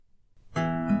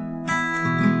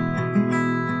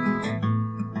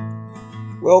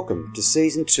Welcome to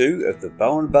Season 2 of the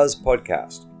Bowen Buzz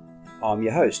podcast. I'm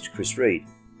your host, Chris Reed.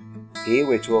 Here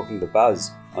we're talking the buzz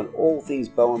on all things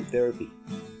Bowen therapy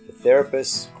for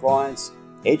therapists, clients,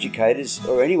 educators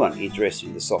or anyone interested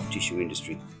in the soft tissue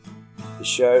industry. The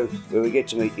show where we get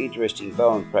to meet interesting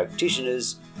Bowen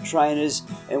practitioners, trainers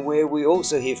and where we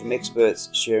also hear from experts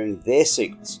sharing their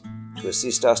secrets to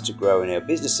assist us to grow in our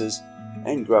businesses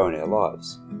and grow in our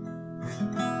lives.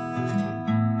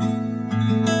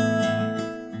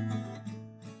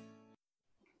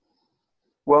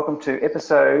 Welcome to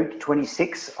episode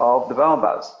 26 of the Bowen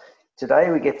Buzz. Today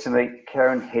we get to meet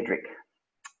Karen Hedrick.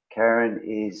 Karen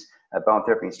is a Bowen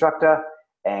therapy instructor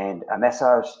and a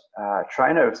massage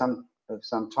trainer of some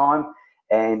time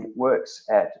and works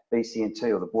at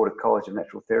BCNT, or the Board of College of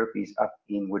Natural Therapies, up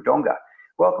in Wodonga.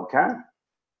 Welcome, Karen.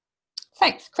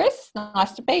 Thanks, Chris.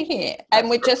 Nice to be here. And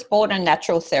we're just Board of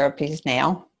Natural Therapies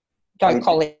now. Don't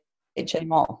college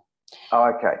anymore.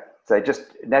 Oh, okay. So just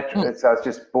natural. So it's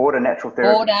just Board of Natural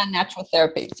Therapies. Board of Natural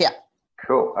Therapies, yeah.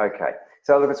 Cool. Okay.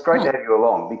 So look, it's great to have you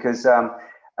along because a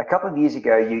couple of years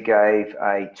ago you gave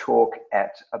a talk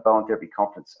at a Bowen therapy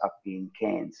conference up in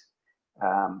Cairns,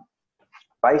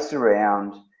 based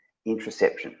around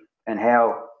interoception and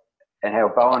how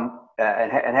Bowen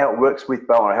and how it works with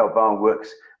Bowen, how Bowen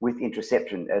works with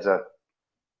interoception as a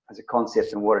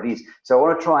concept and what it is. So I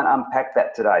want to try and unpack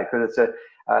that today because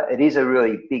it is a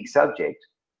really big subject.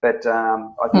 But I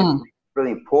think it's really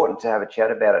important to have a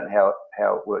chat about it and how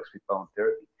it works with Bowen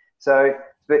therapy. So,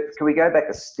 but can we go back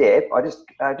a step?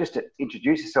 Just to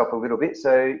introduce yourself a little bit.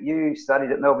 So you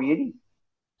studied at Melbourne Uni?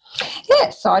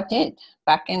 Yes, I did.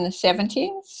 Back in the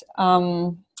 70s.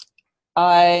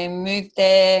 I moved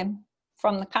there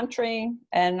from the country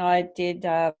and I did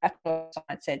Bachelor of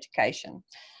Science Education.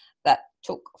 That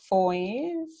took 4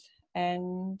 years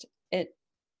and it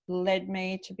led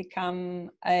me to become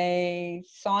a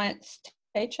science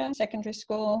teacher in secondary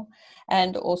school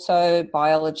and also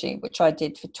biology, which I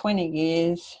did for 20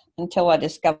 years until I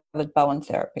discovered Bowen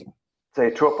therapy. So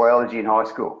you taught biology in high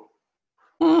school?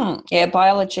 Yeah,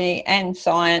 biology and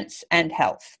science and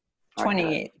health,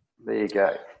 20 years. There you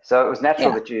go. So it was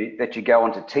natural that you go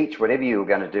on to teach whatever you were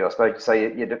going to do, I suppose. So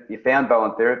you found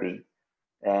Bowen therapy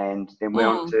and then went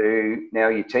on to, now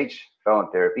you teach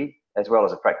Bowen therapy as well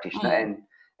as a practitioner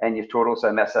and you've taught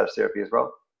also massage therapy as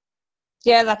well?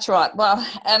 Yeah, that's right. Well,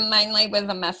 mainly with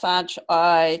the massage,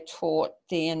 I taught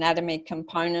the anatomy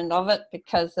component of it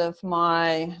because of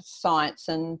my science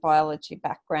and biology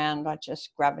background. I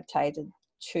just gravitated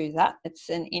to that. It's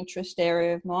an interest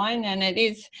area of mine, and it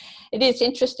is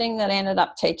interesting that I ended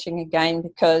up teaching again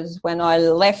because when I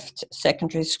left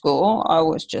secondary school, I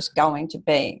was just going to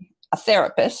be a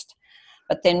therapist.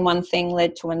 But then one thing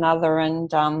led to another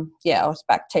and, I was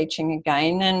back teaching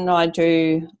again and I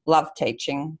do love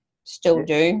teaching, still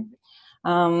do.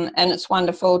 And it's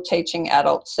wonderful teaching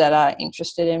adults that are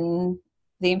interested in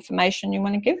the information you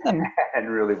want to give them. And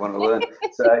really want to learn.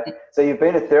 So you've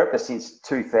been a therapist since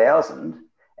 2000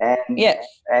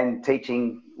 and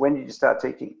teaching, when did you start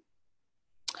teaching?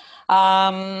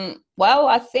 Well,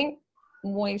 I think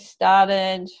we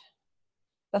started...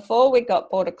 Before we got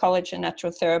Board of College of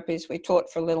Natural Therapies, we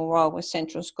taught for a little while with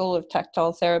Central School of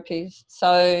Tactile Therapies.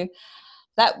 So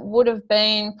that would have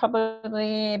been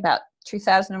probably about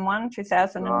 2001,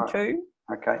 2002. Right.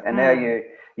 Okay. And now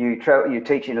you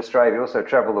teach in Australia. You also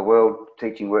travel the world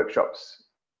teaching workshops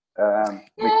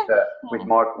with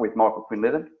Michael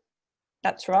Quinlivan.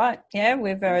 That's right. Yeah,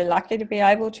 we're very lucky to be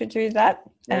able to do that.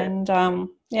 Yeah. And,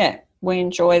 we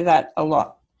enjoy that a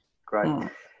lot. Great.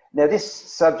 Now, this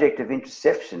subject of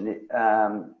interoception,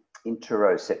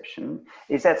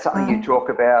 is that something you talk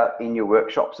about in your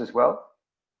workshops as well?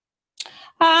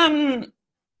 I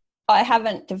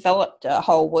haven't developed a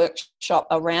whole workshop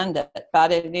around it,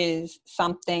 but it is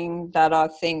something that I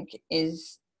think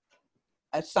is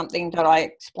something that I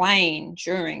explain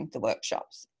during the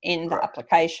workshops in the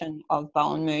application of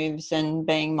Bowen moves and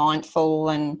being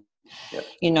mindful and,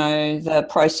 the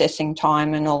processing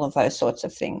time and all of those sorts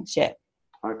of things, yeah.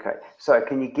 Okay, so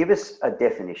can you give us a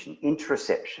definition?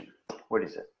 Interoception, what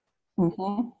is it?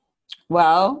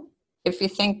 Well, if you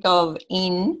think of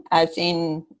as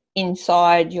in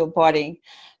inside your body,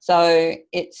 so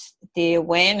it's the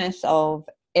awareness of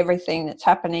everything that's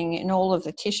happening in all of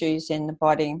the tissues in the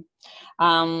body.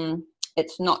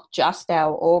 It's not just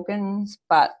our organs,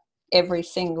 but every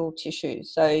single tissue.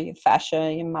 So your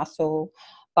fascia, your muscle,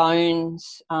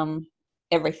 bones,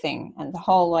 everything. And the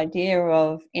whole idea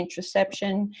of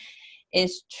interoception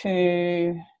is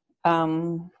to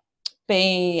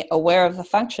be aware of the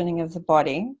functioning of the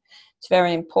body It's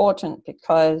very important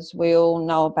because we all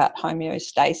know about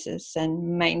homeostasis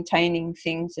and maintaining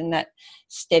things in that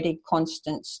steady,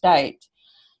 constant state.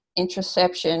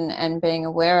 Interoception and being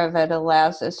aware of it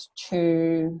allows us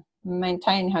to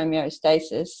maintain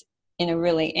homeostasis in a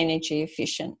really energy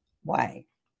efficient way.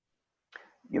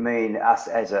 You mean us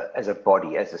as a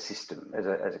body, as a system, as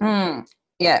a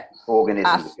yeah,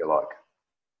 organism, if you like.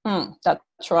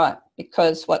 That's right.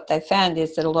 Because what they found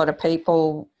is that a lot of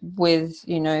people with,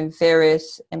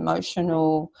 various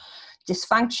emotional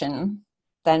dysfunction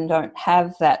then don't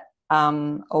have that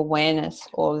awareness,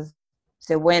 or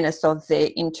the awareness of their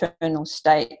internal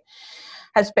state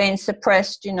has been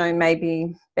suppressed.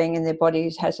 Maybe being in their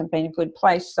bodies hasn't been a good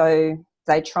place, so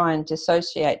they try and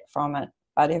dissociate from it.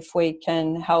 But if we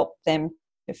can help them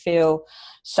to feel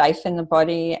safe in the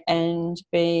body and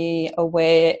be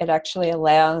aware, it actually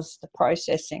allows the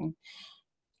processing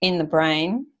in the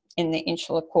brain, in the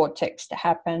insular cortex, to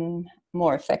happen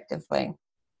more effectively.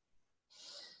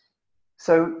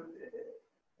 So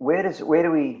where do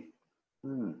we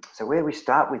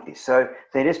start with this? So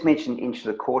they just mentioned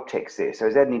insular cortex there. So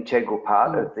is that an integral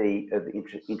part of the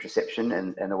interoception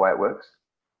and the way it works?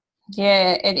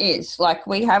 Yeah, it is. Like,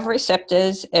 we have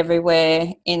receptors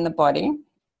everywhere in the body,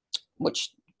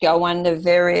 which go under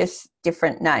various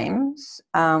different names.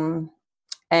 And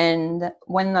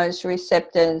when those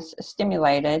receptors are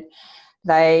stimulated,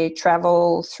 they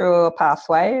travel through a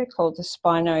pathway called the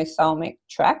spinothalamic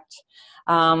tract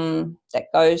that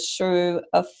goes through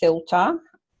a filter,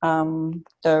 the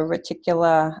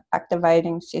reticular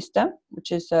activating system,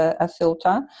 which is a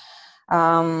filter,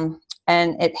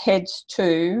 and it heads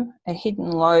to a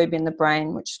hidden lobe in the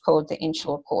brain, which is called the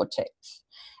insular cortex.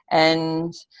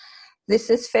 And this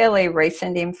is fairly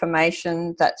recent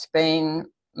information that's been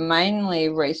mainly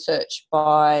researched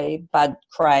by Bud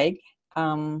Craig,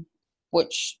 who's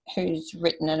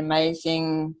written an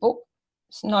amazing book.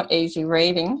 It's not easy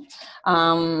reading,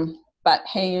 but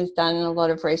he has done a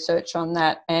lot of research on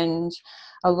that, and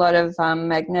a lot of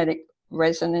magnetic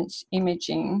resonance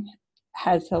imaging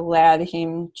has allowed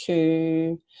him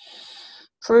to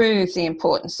prove the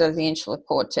importance of the insular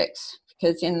cortex,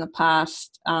 because in the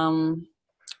past,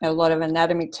 a lot of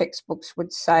anatomy textbooks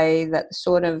would say that the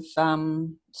sort of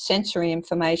sensory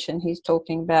information he's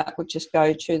talking about would just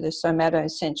go to the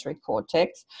somatosensory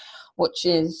cortex, which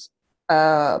is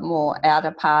a more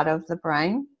outer part of the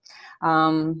brain.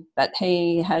 But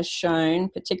he has shown,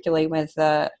 particularly with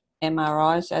the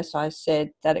MRIs, as I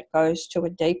said, that it goes to a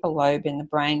deeper lobe in the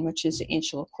brain, which is the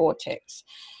insular cortex.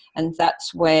 And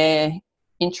that's where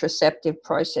interoceptive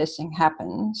processing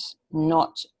happens,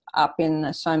 not up in the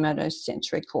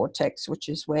somatosensory cortex, which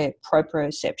is where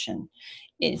proprioception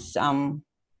is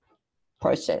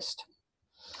processed.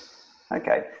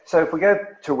 Okay, so if we go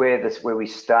to where we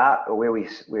start, or where we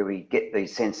get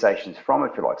these sensations from,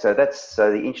 if you like, so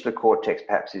the insular cortex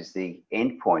perhaps is the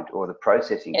end point or the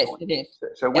processing point. Yes,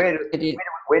 it is. So where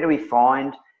do we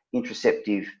find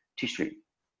interoceptive tissue?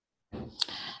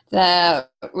 The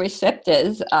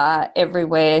receptors are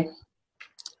everywhere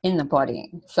in the body.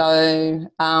 So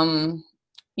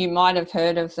you might have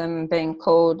heard of them being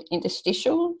called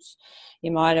interstitials.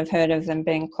 You might have heard of them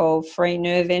being called free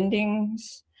nerve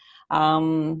endings.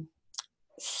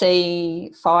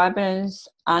 C fibres,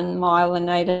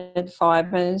 unmyelinated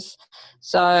fibres.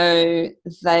 So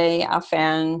they are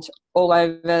found all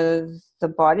over the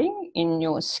body, in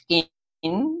your skin.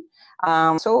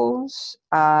 Muscles.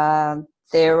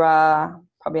 There are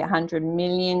probably 100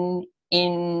 million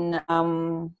in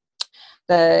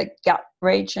the gut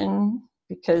region,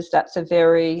 because that's a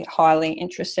very highly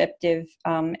interoceptive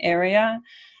area.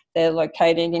 They're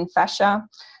located in fascia.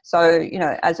 So,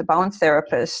 as a Bowen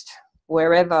therapist,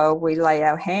 wherever we lay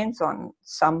our hands on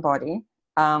somebody,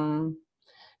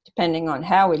 depending on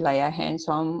how we lay our hands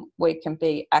on, we can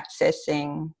be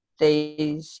accessing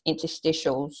these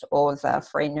interstitials or the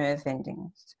free nerve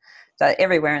endings. So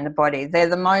everywhere in the body. They're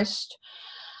the most,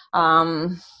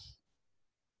 the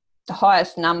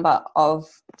highest number of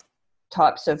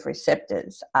types of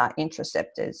receptors are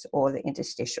interoceptors, or the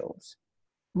interstitials,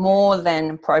 more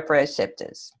than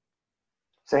proprioceptors.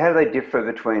 So how do they differ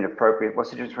between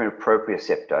what's the difference between a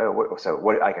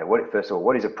proprioceptor? First of all,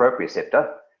 what is a proprioceptor?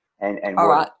 And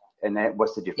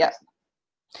what's the difference? Yep.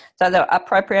 So a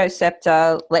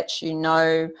proprioceptor lets you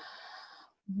know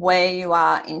where you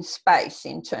are in space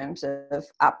in terms of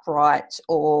upright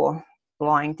or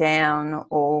lying down,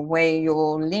 or where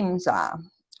your limbs are,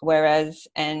 whereas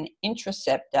an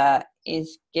interoceptor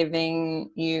is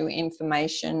giving you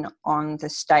information on the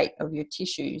state of your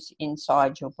tissues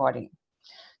inside your body.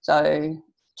 So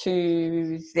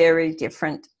two very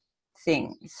different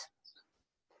things.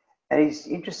 And is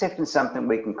interoception something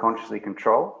we can consciously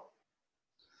control?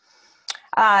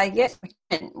 Yes, we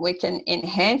can. We can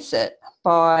enhance it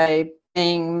by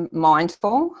being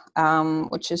mindful,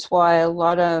 which is why a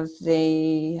lot of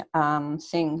the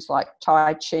things like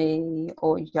Tai Chi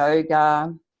or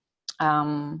yoga,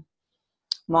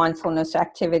 mindfulness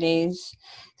activities,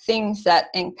 things that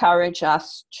encourage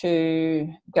us to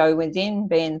go within,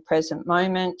 be in the present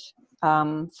moment,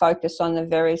 focus on the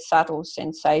very subtle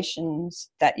sensations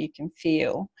that you can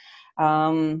feel.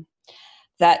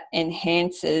 That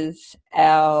enhances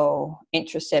our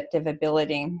interoceptive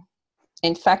ability.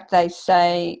 In fact, they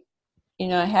say, you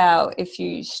know, how if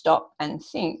you stop and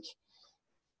think,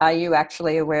 are you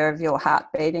actually aware of your heart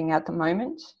beating at the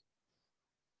moment?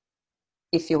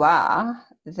 If you are,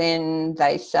 then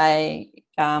they say,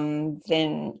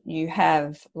 then you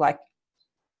have like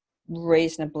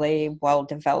reasonably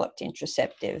well-developed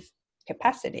interoceptive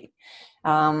capacity.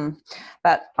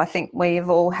 But I think we've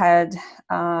all had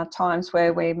times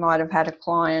where we might have had a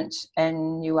client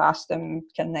and you ask them,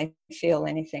 can they feel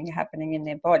anything happening in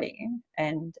their body?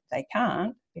 And they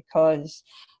can't, because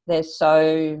they're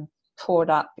so caught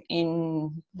up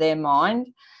in their mind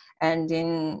and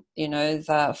in, you know,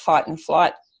 the fight and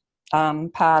flight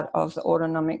part of the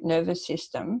autonomic nervous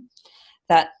system,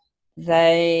 that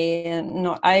they're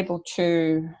not able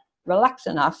to relax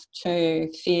enough to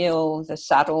feel the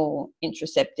subtle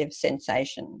interoceptive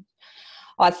sensation.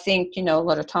 I think, you know, a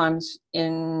lot of times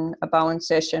in a Bowen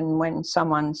session when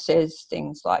someone says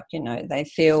things like, you know, they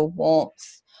feel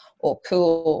warmth or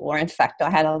cool, or in fact I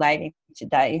had a lady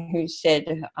today who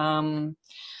said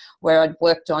where I'd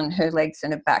worked on her legs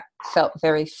and her back felt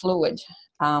very fluid,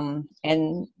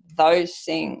 and those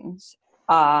things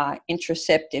are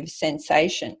interoceptive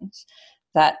sensations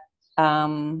that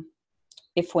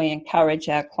if we encourage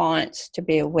our clients to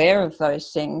be aware of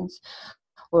those things,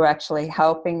 we're actually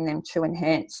helping them to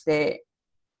enhance their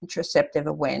interoceptive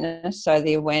awareness, so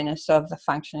the awareness of the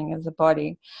functioning of the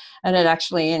body, and it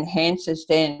actually enhances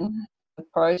then the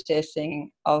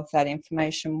processing of that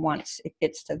information once it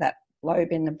gets to that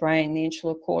lobe in the brain, the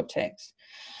insular cortex,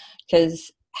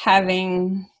 because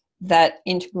having that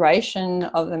integration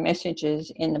of the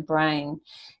messages in the brain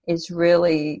is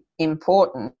really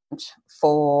important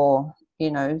for,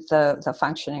 you know, the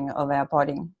functioning of our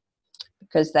body,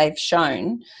 because they've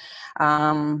shown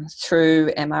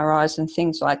through MRIs and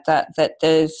things like that that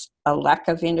there's a lack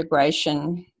of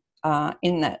integration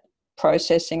in that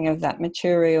processing of that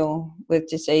material with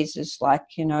diseases like,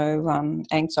 you know,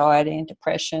 anxiety and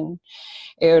depression,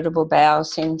 irritable bowel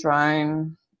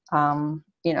syndrome,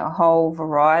 you know, a whole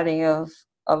variety of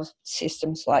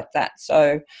systems like that.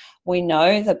 So we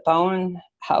know that Bowen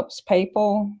helps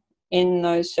people in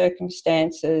those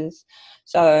circumstances.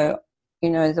 So, you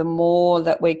know, the more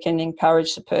that we can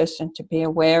encourage the person to be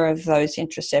aware of those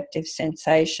interoceptive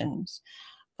sensations,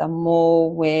 the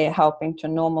more we're helping to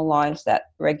normalise that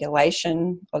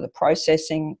regulation or the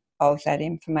processing of that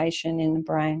information in the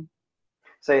brain.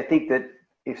 So you think that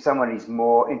if someone is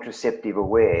more interoceptive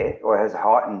aware or has a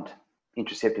heightened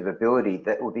interoceptive ability,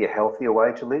 that would be a healthier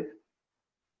way to live?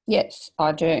 Yes,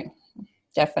 I do,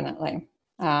 definitely,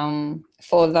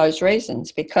 for those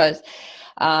reasons, because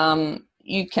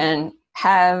you can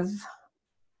have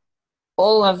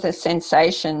all of the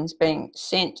sensations being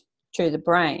sent to the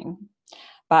brain,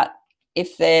 but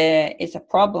if there is a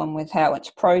problem with how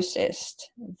it's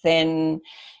processed, then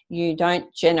you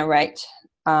don't generate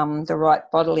the right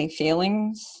bodily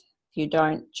feelings, you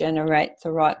don't generate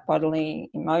the right bodily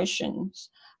emotions,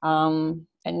 and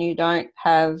you don't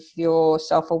have your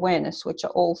self-awareness, which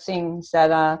are all things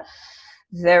that are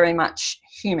very much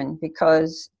human,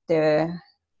 because they're,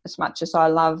 as much as I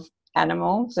love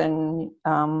animals and,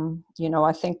 you know,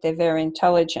 I think they're very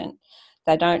intelligent,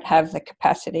 they don't have the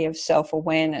capacity of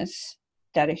self-awareness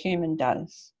that a human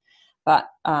does. But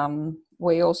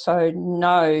we also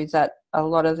know that a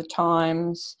lot of the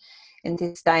times in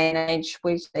this day and age,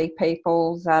 we see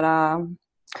people that are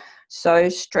so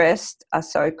stressed, are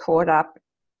so caught up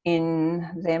in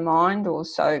their mind, or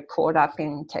so caught up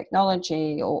in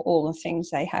technology or all the things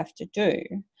they have to do,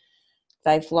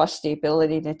 they've lost the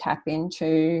ability to tap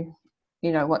into,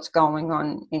 you know, what's going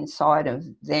on inside of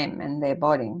them and their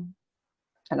body.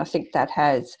 And I think that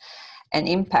has an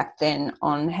impact then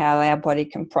on how our body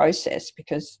can process,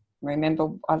 because remember,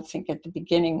 I think at the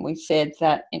beginning we said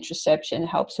that interoception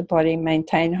helps the body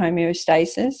maintain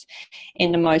homeostasis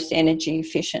in the most energy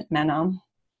efficient manner.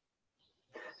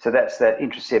 So that's that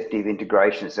interoceptive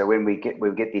integration. So when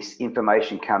we'll get this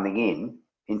information coming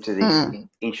into this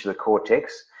insular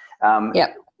cortex,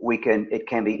 it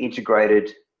can be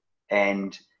integrated,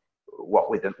 and what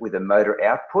with a motor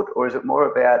output, or is it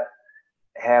more about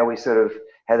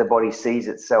how the body sees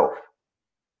itself?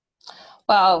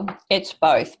 Well, it's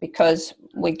both, because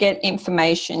we get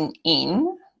information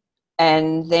in,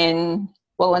 and then,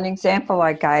 well, an example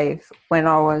I gave when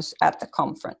I was at the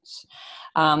conference,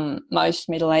 most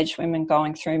middle-aged women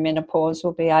going through menopause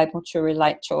will be able to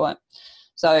relate to it.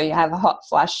 So you have a hot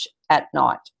flush at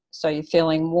night, so you're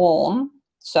feeling warm,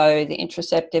 so the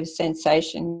interoceptive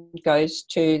sensation goes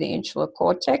to the insular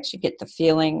cortex. You get the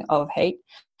feeling of heat,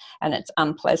 and it's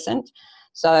unpleasant.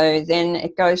 So then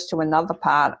it goes to another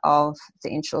part of the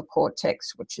insular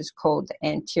cortex, which is called the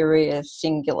anterior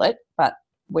cingulate, but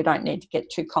we don't need to get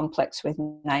too complex with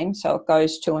names. So it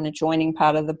goes to an adjoining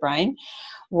part of the brain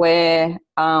where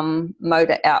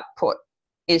motor output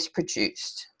is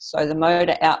produced. So the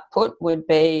motor output would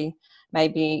be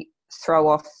maybe throw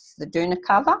off the doona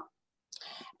cover,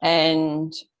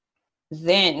 and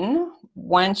then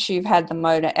once you've had the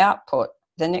motor output,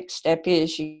 the next step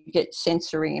is you get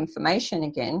sensory information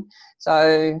again.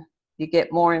 So you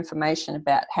get more information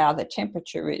about how the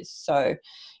temperature is. So,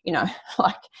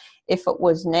 like if it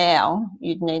was now,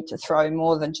 you'd need to throw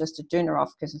more than just a doona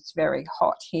off, because it's very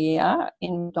hot here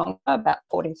in Wodonga, about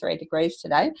 43 degrees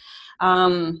today.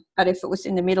 But if it was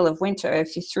in the middle of winter,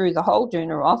 if you threw the whole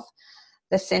doona off,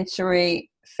 the sensory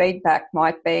feedback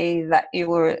might be that you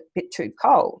were a bit too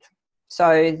cold.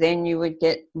 So then you would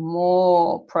get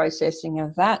more processing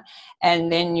of that, and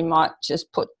then you might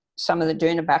just put some of the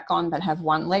doona back on but have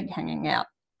one leg hanging out,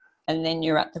 and then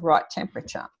you're at the right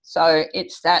temperature. So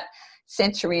it's that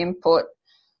sensory input,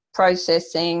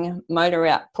 processing, motor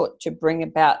output to bring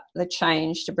about the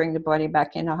change, to bring the body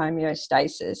back into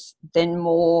homeostasis, then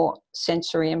more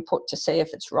sensory input to see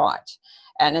if it's right.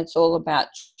 And it's all about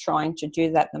trying to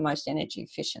do that in the most energy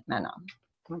efficient manner.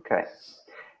 Okay.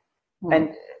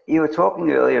 And you were talking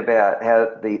earlier about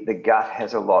how the gut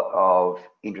has a lot of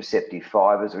interoceptive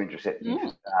fibres or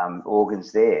interoceptive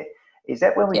organs there. Is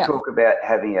that when we talk about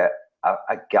having a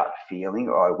gut feeling,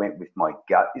 or I went with my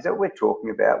gut? Is that what we're talking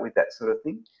about with that sort of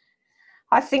thing?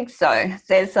 I think so.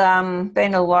 There's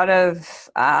been a lot of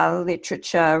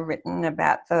literature written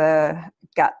about the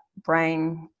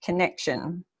gut-brain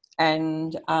connection,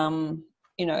 and,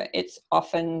 it's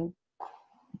often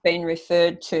been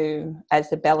referred to as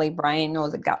the belly brain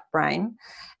or the gut brain,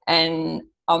 and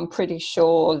I'm pretty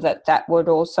sure that that would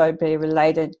also be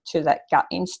related to that gut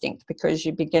instinct, because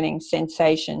you're beginning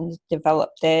sensations develop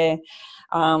there,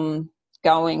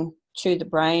 going to the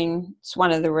brain. It's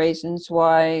one of the reasons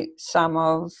why some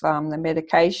of the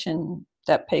medication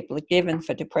that people are given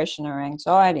for depression or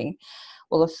anxiety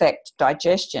will affect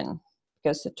digestion,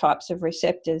 because the types of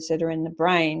receptors that are in the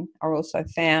brain are also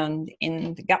found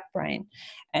in the gut brain.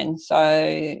 And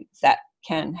so that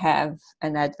can have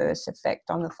an adverse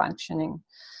effect on the functioning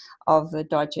of the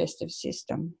digestive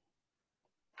system.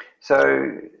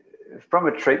 So from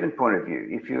a treatment point of view,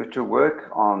 if you were to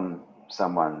work on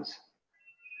someone's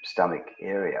stomach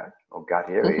area or gut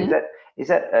area, is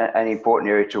that an important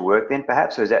area to work then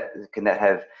perhaps, or can that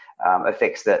have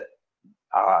effects that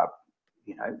are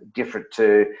different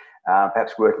to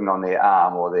perhaps working on their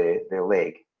arm or their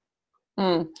leg?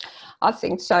 I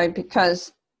think so,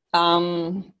 because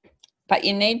but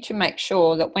you need to make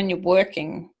sure that when you're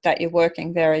working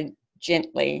very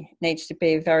gently. Needs to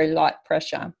be very light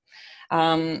pressure.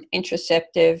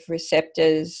 Interoceptive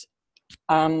receptors,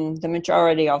 the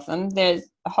majority of them, there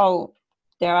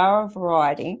are a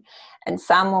variety, and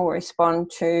some will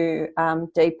respond to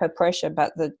deeper pressure,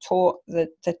 but the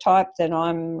type that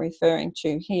I'm referring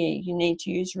to here, you need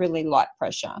to use really light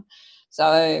pressure.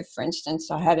 So, for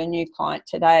instance, I had a new client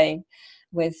today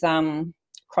with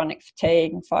chronic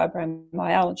fatigue and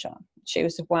fibromyalgia. She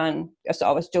was the one, so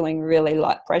I was doing really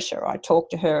light pressure. I talked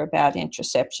to her about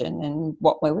interoception and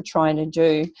what we were trying to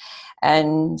do.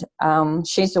 And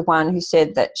she's the one who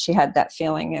said that she had that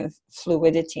feeling of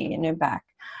fluidity in her back.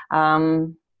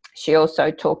 She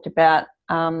also talked about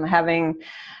having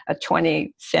a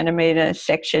 20 centimetre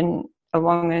section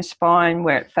along her spine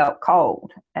where it felt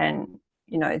cold. And,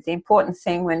 the important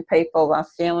thing when people are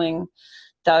feeling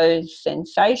those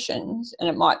sensations, and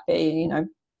it might be,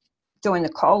 doing the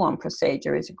colon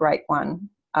procedure is a great one,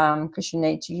 because you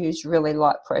need to use really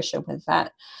light pressure with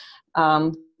that.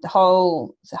 The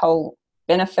whole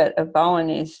benefit of Bowen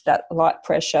is that light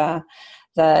pressure,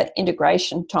 the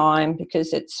integration time,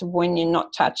 because it's when you're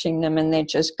not touching them and they're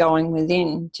just going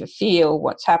within to feel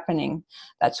what's happening.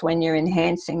 That's when you're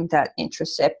enhancing that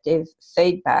interoceptive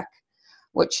feedback,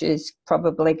 which is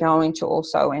probably going to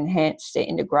also enhance the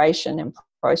integration and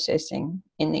processing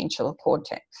in the insular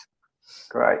cortex.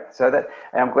 Great. So and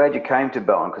I'm glad you came to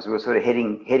Bowen, because we were sort of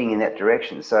heading in that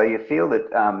direction. So you feel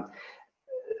that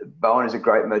Bowen is a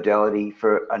great modality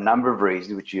for a number of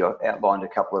reasons, which you outlined a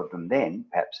couple of them then,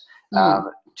 perhaps,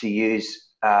 to use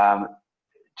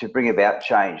to bring about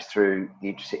change through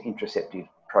the interoceptive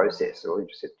process or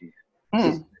interoceptive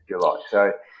system, if you like.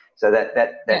 So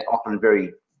that often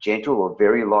very gentle or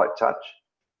very light touch.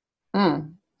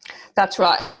 That's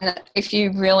right. And if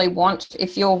you really want,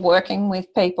 if you're working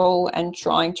with people and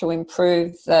trying to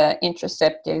improve the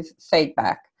interoceptive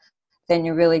feedback, then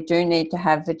you really do need to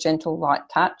have the gentle light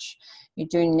touch. You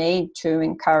do need to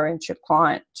encourage your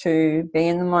client to be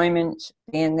in the moment,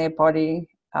 be in their body,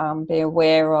 be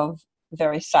aware of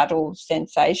very subtle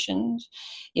sensations.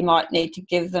 You might need to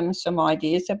give them some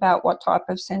ideas about what type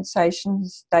of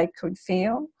sensations they could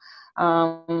feel.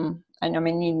 And I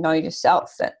mean, you know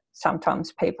yourself that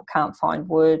sometimes people can't find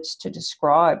words to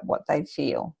describe what they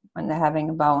feel when they're having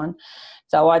a Bowen.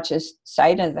 So I just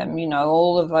say to them, you know,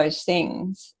 all of those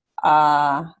things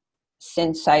are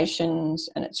sensations,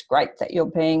 and it's great that you're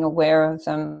being aware of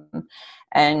them.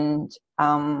 And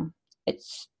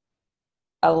it's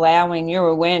allowing your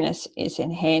awareness is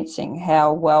enhancing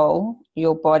how well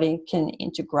your body can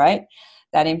integrate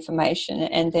that information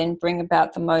and then bring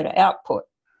about the motor output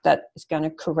that is going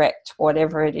to correct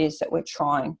whatever it is that we're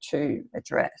trying to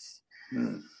address.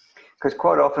 Because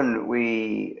quite often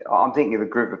I'm thinking of a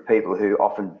group of people who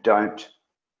often don't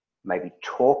maybe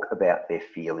talk about their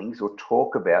feelings or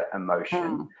talk about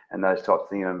emotion and those types of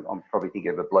things. I'm probably thinking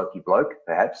of a blokey bloke,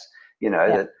 perhaps,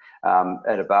 that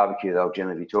at a barbecue they'll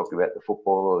generally be talking about the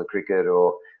football or the cricket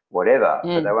or whatever,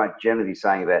 but they won't generally be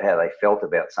saying about how they felt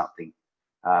about something.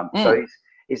 So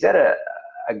is that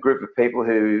a group of people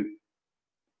who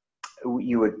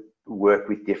you would work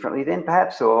with differently then,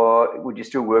 perhaps, or would you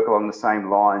still work along the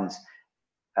same lines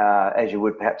as you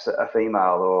would perhaps a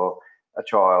female or a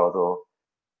child or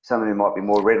someone who might be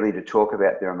more readily to talk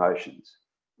about their emotions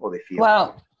or their feelings?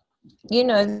 Well,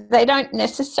 they don't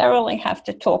necessarily have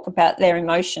to talk about their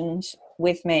emotions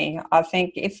with me. I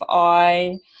think if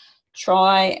I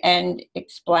try and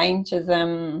explain to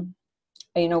them,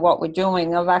 what we're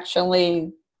doing, I've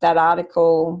actually, that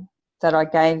article that I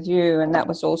gave you, and that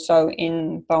was also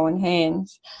in Bowen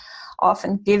Hands, I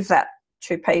often give that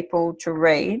to people to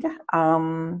read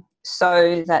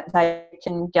so that they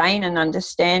can gain an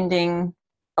understanding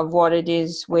of what it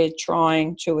is we're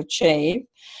trying to achieve.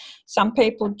 Some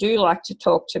people do like to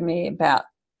talk to me about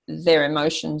their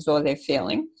emotions or their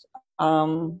feelings,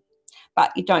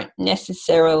 but you don't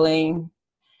necessarily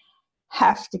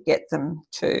have to get them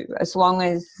to, as long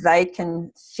as they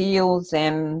can feel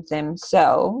them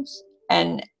themselves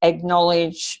and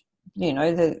acknowledge,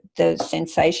 the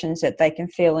sensations that they can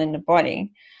feel in the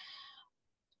body.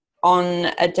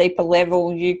 On a deeper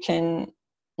level, you can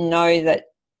know that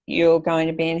you're going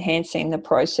to be enhancing the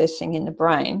processing in the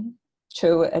brain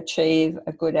to achieve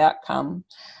a good outcome.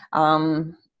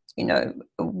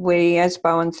 We as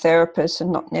Bowen therapists are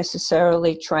not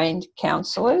necessarily trained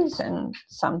counsellors, and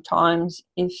sometimes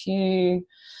if you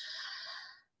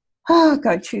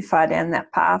go too far down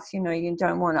that path, you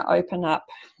don't want to open up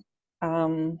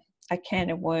a can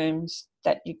of worms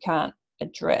that you can't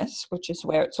address, which is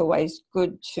where it's always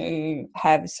good to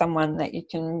have someone that you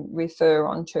can refer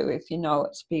on to if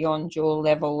it's beyond your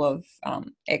level of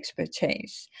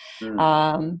expertise.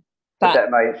 But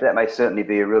that may certainly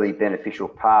be a really beneficial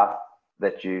path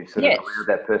that you sort of allow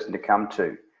that person to come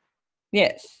to.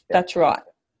 Yes, that's right.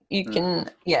 You can,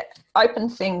 open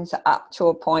things up to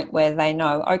a point where they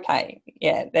know, okay,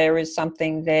 there is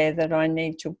something there that I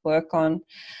need to work on.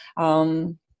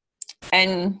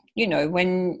 And,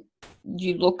 when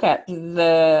you look at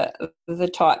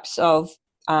the types of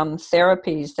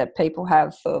therapies that people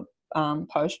have for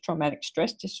post-traumatic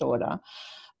stress disorder,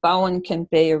 Bowen can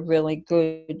be a really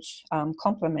good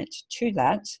complement to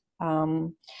that.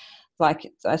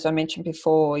 Like, as I mentioned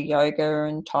before, yoga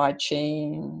and Tai Chi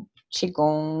and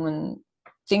Qigong and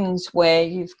things where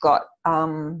you've got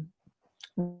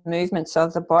movements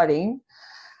of the body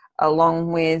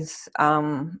along with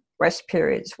rest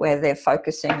periods where they're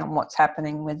focusing on what's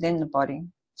happening within the body.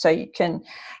 So you can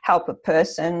help a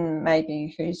person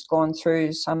maybe who's gone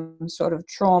through some sort of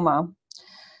trauma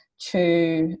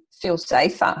to feel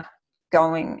safer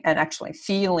going and actually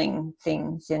feeling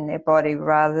things in their body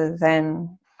rather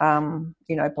than,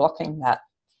 blocking that.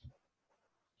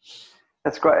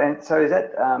 That's great. And so is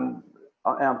that,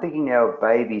 I'm thinking now of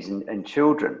babies and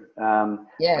children.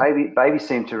 Babies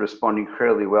seem to respond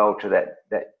incredibly well to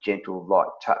that gentle, light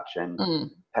touch, and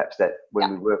perhaps that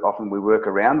when we work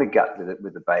around the gut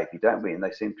with the baby, don't we? And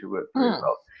they seem to work very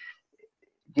well.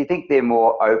 Do you think they're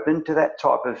more open to that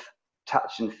type of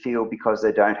touch and feel because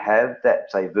they don't have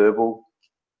that, say, verbal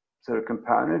sort of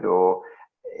component, or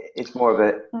it's more of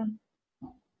a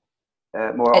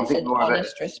It's an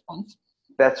honest response.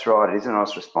 That's right. It is an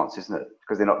honest response, isn't it?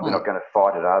 Because they're not going to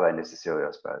fight it, are they, necessarily,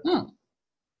 I suppose?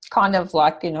 Kind of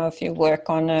like, if you work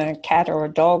on a cat or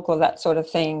a dog or that sort of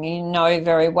thing, you know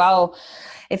very well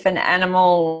if an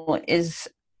animal is,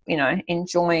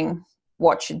 enjoying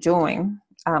what you're doing.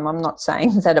 I'm not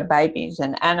saying that a baby is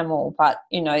an animal, but,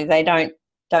 they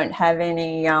don't have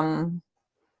any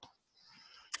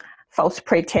false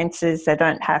pretenses. They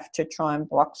don't have to try and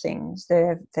block things.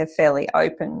 They're fairly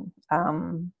open.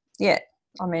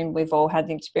 I mean, we've all had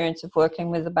the experience of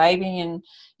working with a baby, and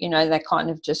they kind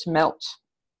of just melt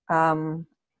through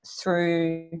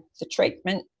the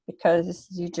treatment, because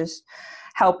you're just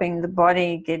helping the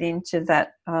body get into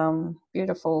that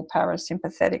beautiful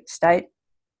parasympathetic state,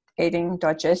 eating,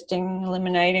 digesting,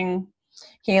 eliminating,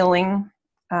 healing,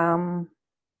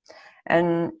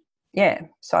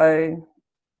 so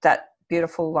that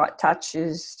beautiful light touch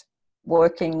is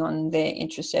working on their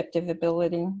interoceptive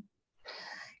ability.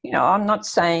 I'm not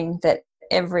saying that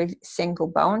every single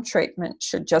Bowen treatment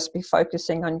should just be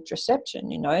focusing on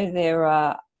interoception. There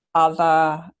are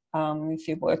other, if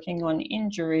you're working on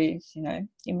injuries,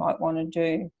 you might want to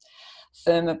do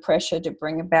firmer pressure to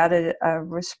bring about a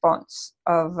response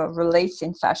of a release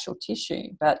in fascial tissue.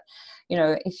 But,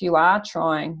 if you are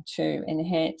trying to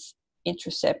enhance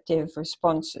interoceptive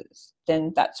responses,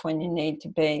 then that's when you need to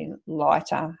be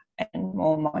lighter and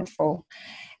more mindful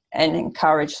and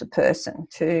encourage the person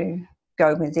to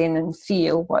go within and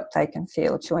feel what they can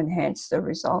feel to enhance the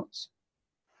results.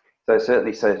 So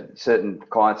certainly, certain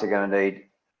clients are going to need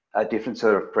a different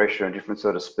sort of pressure and different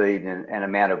sort of speed and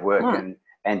amount of work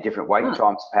and different wait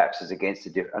times, perhaps, as against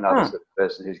another sort of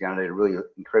person who's going to need a really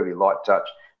incredibly light touch,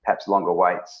 perhaps longer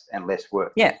waits and less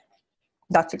work. Yeah,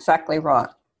 that's exactly right.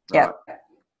 Yeah.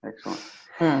 Excellent.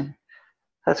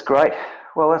 That's great.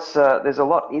 Well, there's a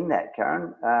lot in that,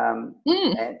 Karen, and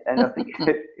I think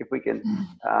if we can,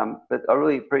 but I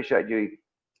really appreciate you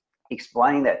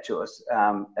explaining that to us.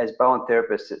 As Bowen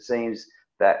therapists, it seems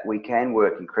that we can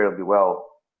work incredibly well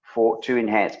to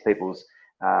enhance people's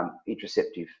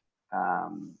interoceptive,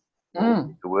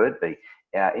 the word be,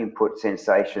 input,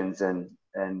 sensations, and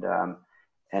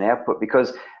output.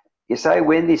 Because you say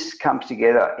when this comes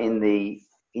together in the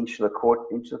insular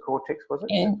cortex, was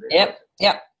it?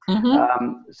 Yep.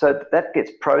 Mm-hmm. So that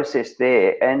gets processed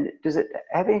there, and does it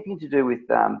have anything to do with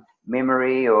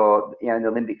memory or the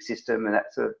limbic system and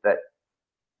that sort of that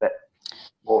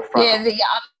more front? Yeah,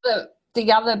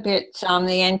 the other bit,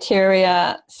 the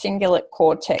anterior cingulate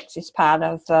cortex is part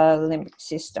of the limbic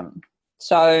system.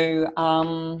 So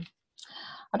I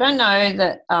don't know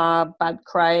that Bud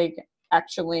Craig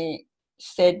actually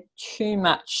said too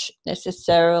much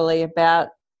necessarily about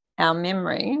our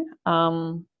memory,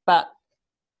 but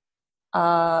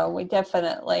we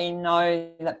definitely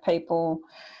know that people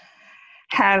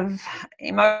have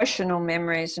emotional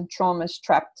memories and traumas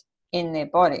trapped in their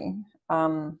body.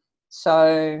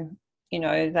 So,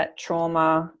 that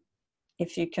trauma,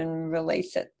 if you can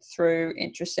release it through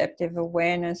interoceptive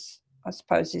awareness, I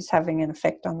suppose is having an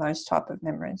effect on those type of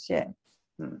memories, yeah.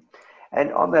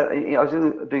 And on that, I was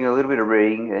doing a little bit of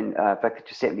reading, and in fact, that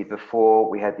you sent me before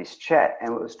we had this chat,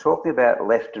 and it was talking about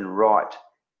left and right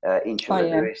insula.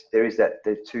 There is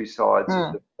the two sides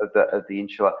of the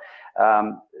insula.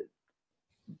 And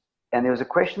there was a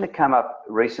question that came up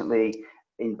recently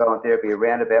in Bowen therapy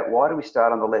around about why do we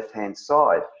start on the left-hand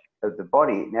side of the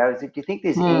body? Now, do you think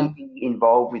there's anything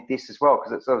involved with this as well?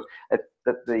 Because it's sort of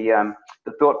the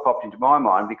thought popped into my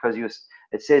mind, because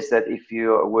it says that if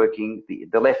you are working,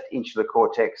 the left insular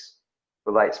cortex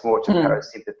relates more to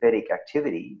parasympathetic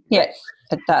activity. Yes,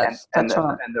 it does. That's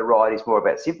right. And the right is more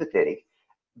about sympathetic.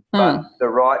 But the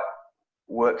right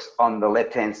works on the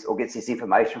left-hand, or gets this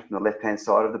information from the left-hand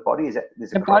side of the body. Is that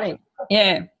the body?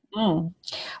 Yeah.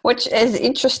 Which is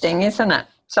interesting, isn't it?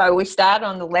 So we start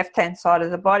on the left-hand side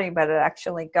of the body, but it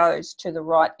actually goes to the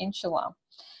right insula.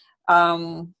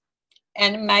 And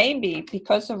maybe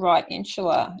because the right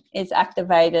insula is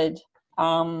activated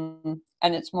and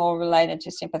it's more related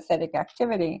to sympathetic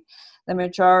activity, the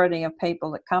majority of people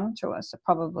that come to us are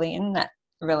probably in that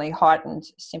really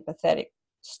heightened sympathetic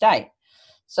state.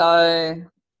 So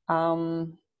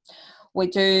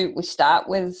we start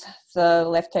with the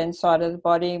left-hand side of the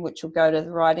body, which will go to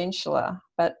the right insula,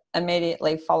 but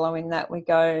immediately following that we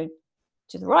go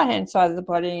to the right-hand side of the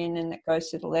body, and then it goes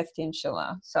to the left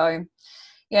insula. So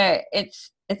yeah,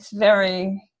 it's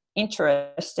very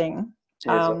interesting.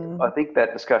 Yes, I think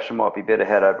that discussion might be better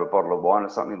had over a bottle of wine or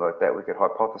something like that. We could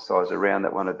hypothesize around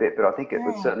that one a bit, but I think it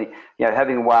would certainly,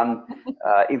 having one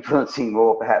influencing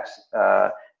more perhaps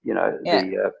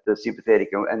the sympathetic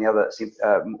and the other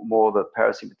more the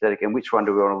parasympathetic, and which one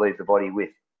do we want to leave the body with?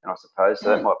 And I suppose so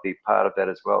that might be part of that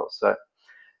as well. So.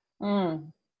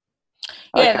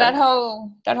 Yeah, that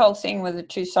whole thing with the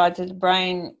two sides of the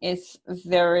brain is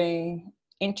very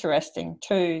interesting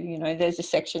too. There's a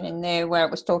section in there where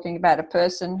it was talking about a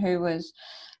person who was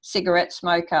cigarette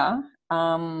smoker,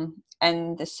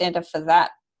 and the center for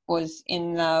that was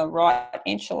in the right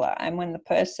insula, and when the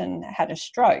person had a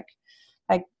stroke,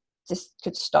 they just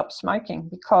could stop smoking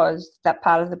because that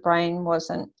part of the brain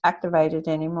wasn't activated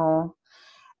anymore.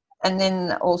 And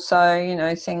then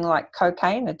also, thing like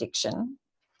cocaine addiction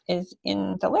is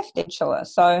in the left insula.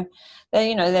 So,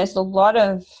 there's a lot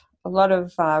of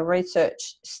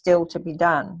research still to be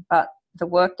done, but the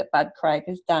work that Bud Craig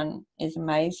has done is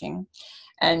amazing.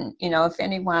 And, if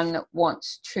anyone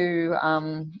wants to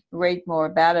read more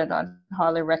about it, I'd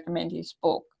highly recommend his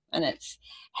book. And it's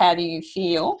How Do You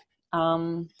Feel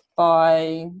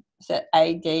by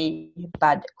A.D.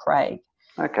 Bud Craig.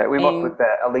 Okay, we might put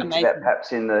a link to that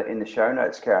perhaps in the show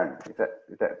notes, Karen, if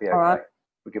that'd be okay. All right.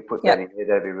 We could put that in there.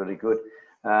 That'd be really good.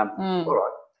 All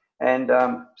right. And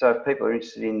so if people are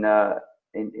interested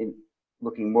in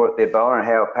looking more at their Bowen and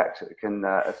how PACT can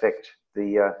affect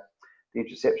the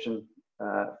interoception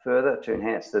further to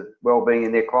enhance the well-being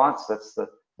in their clients, that's the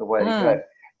way to go.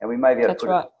 And we may be able to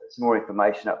put some more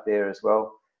information up there as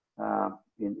well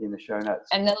in the show notes.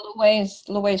 And the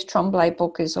Louise Tremblay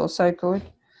book is also good.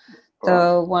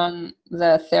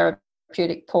 The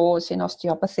therapeutic pause in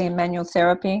osteopathy and manual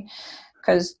therapy,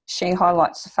 because she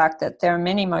highlights the fact that there are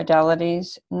many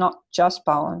modalities, not just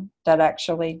Bowen, that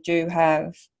actually do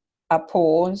have a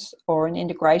pause or an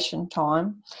integration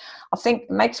time. I think it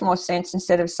makes more sense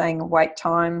instead of saying a wait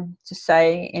time to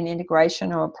say an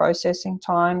integration or a processing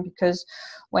time, because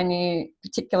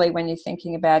particularly when you're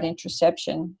thinking about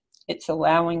interoception, it's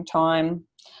allowing time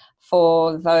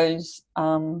for those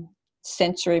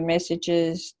sensory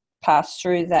messages pass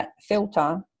through that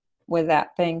filter without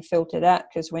being filtered out,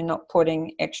 because we're not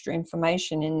putting extra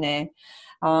information in there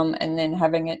and then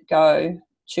having it go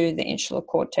to the insular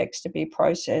cortex to be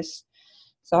processed.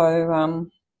 So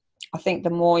I think the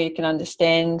more you can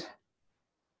understand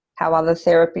how other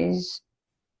therapies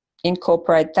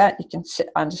incorporate that, you can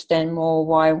understand more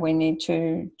why we need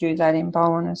to do that in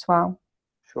Bowen as well.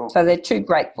 Sure. So they're two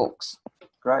great books.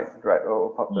 Great.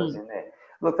 We'll pop those in there.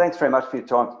 Look, thanks very much for your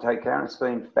time today, Karen. It's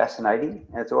been fascinating.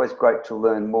 And it's always great to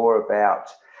learn more about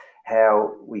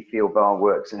how we feel Bowen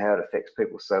works and how it affects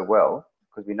people so well,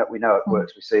 because we know it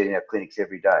works. We see it in our clinics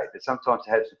every day. But sometimes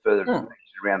to have some further information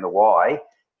around the why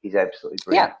is absolutely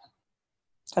brilliant. Yeah,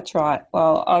 that's right.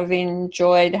 Well, I've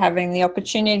enjoyed having the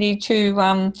opportunity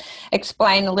to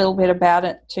explain a little bit about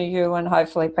it to you, and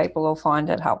hopefully people will find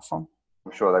it helpful.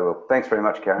 I'm sure they will. Thanks very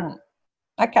much, Karen.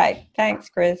 Okay. Thanks,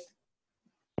 Chris.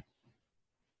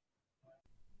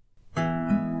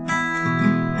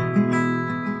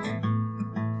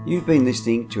 You've been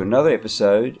listening to another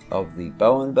episode of the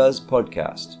Bowen Buzz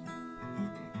podcast.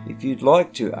 If you'd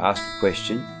like to ask a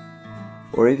question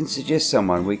or even suggest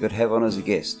someone we could have on as a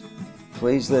guest,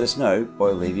 please let us know by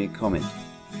leaving a comment.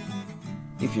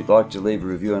 If you'd like to leave a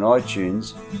review on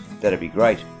iTunes, that'd be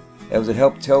great, as it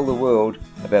help tell the world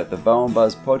about the Bowen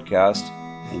Buzz podcast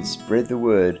and spread the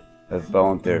word of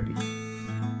Bowen therapy.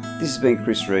 This has been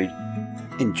Chris Reed.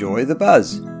 Enjoy the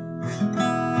buzz.